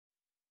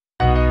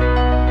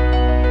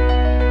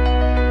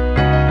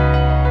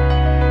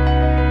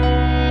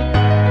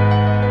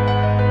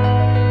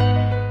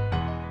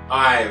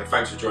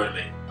Thanks for joining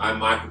me. I'm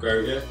Michael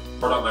Govier,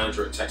 Product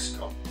Manager at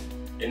Texecom.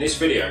 In this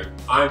video,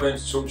 I'm going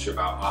to talk to you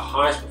about our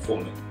highest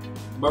performing,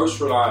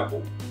 most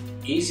reliable,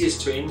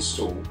 easiest to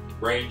install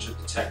range of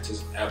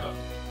detectors ever,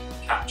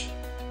 Capture.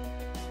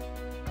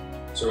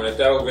 So we're going to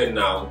delve in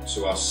now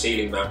to our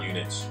ceiling mount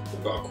units.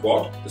 We've got a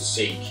quad, the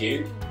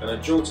CQ, and a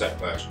dual tech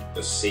version,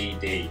 the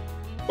CD.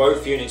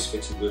 Both units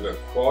fitted with a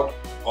quad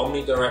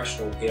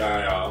omni-directional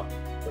PIR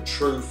for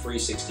true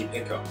 360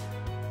 pickup.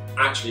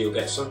 Actually, you'll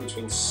get something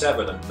between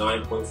 7 and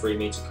 9.3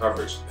 meter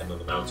coverage depending on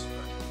the mounting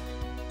mode.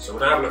 So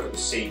we'll now have a look at the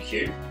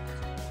CQ.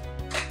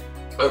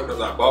 Open up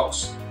that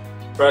box.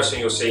 First thing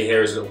you'll see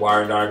here is a little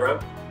wiring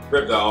diagram.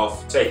 Rip that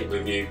off, take it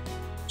with you,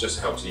 just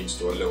helps the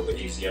install a little bit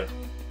easier.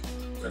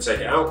 I'm going to take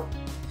it out.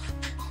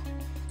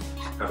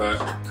 Have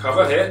a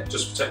cover here,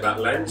 just to protect that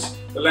lens.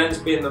 The lens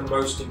being the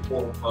most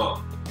important part.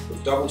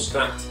 With double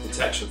stacked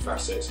detection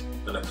facets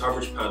and a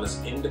coverage pan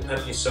that's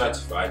independently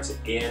certified to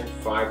EN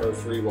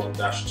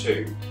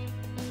 5031-2,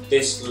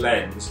 this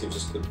lens gives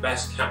us the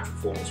best capture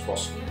performance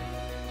possible.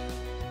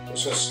 I'm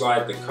just going to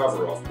slide the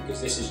cover off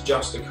because this is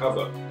just a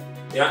cover.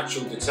 The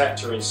actual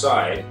detector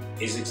inside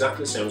is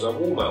exactly the same as our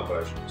wall mount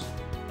versions.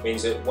 It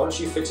means that once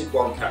you've fitted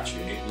one capture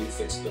unit, you've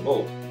fitted them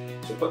all.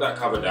 So put that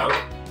cover down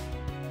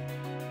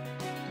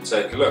and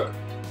take a look.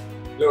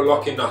 Little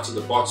locking nut at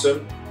the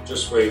bottom,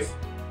 just with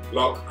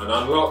lock and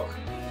unlock,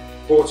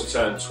 quarter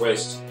turn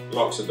twist,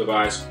 locks the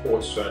device,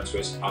 quarter turn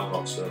twist,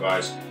 unlocks the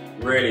device.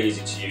 Really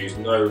easy to use,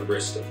 no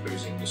risk of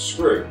losing the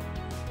screw.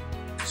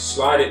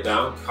 Slide it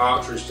down,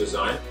 cartridge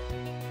design.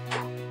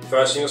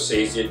 First thing you'll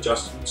see is the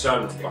adjustable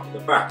terminal block at the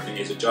back, and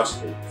it is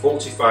adjustable,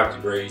 45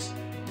 degrees,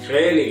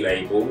 clearly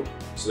labelled,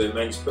 so that it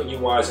makes putting your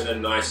wires in a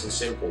nice and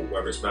simple,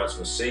 whether it's mounted on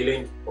the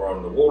ceiling or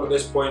on the wall at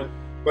this point,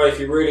 but if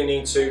you really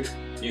need to,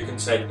 you can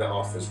take that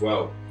off as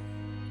well.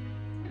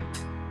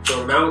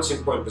 From a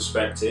mounting point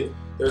perspective,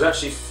 there's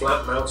actually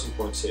flat mounting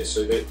points here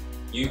so that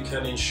you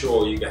can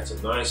ensure you get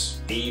a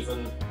nice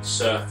even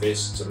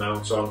surface to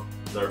mount on.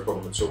 No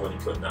problem at all when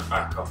you're putting that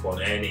back up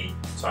on any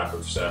type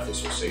of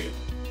surface or ceiling.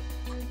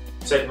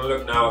 Taking a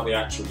look now at the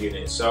actual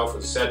unit itself,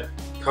 as I said,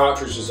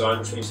 cartridge design,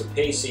 which means the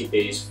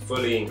PCB is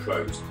fully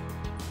enclosed.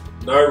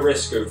 No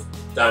risk of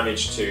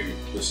damage to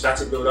the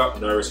static build-up,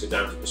 no risk of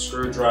damage to the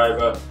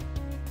screwdriver,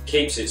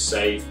 keeps it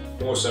safe,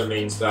 also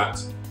means that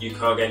you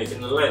can't get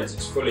anything in the lens,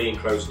 it's fully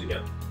enclosed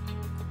again.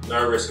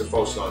 No risk of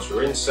false alarms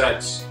for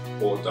insects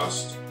or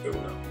dust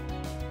build-up.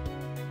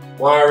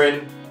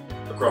 Wiring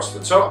across the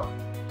top,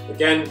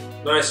 again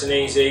nice and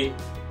easy.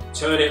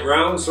 Turn it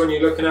round so when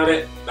you're looking at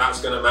it, that's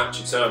going to match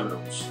your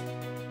terminals.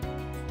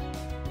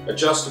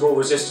 Adjustable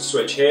resistor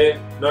switch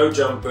here, no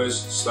jumpers,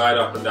 slide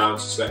up and down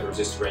to select the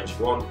resistor range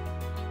you want.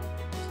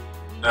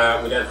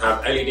 We then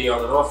have LED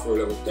on and off for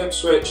a little dip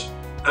switch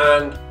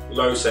and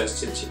low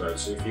sensitivity mode.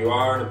 So if you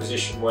are in a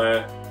position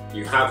where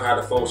you have had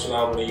a false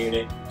alarm on a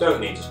unit, don't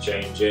need to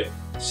change it,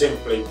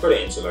 simply put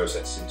it into low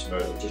sensitivity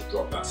mode and just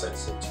drop that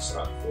sensitivity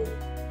slightly forward.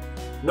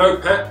 No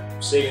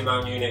PEP, ceiling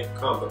mount unit,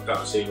 can't put PEP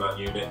on ceiling mount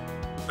unit,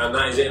 and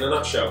that is it in a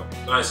nutshell.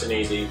 Nice and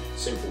easy,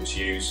 simple to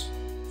use.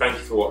 Thank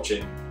you for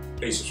watching,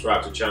 please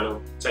subscribe to the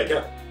channel, take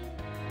care.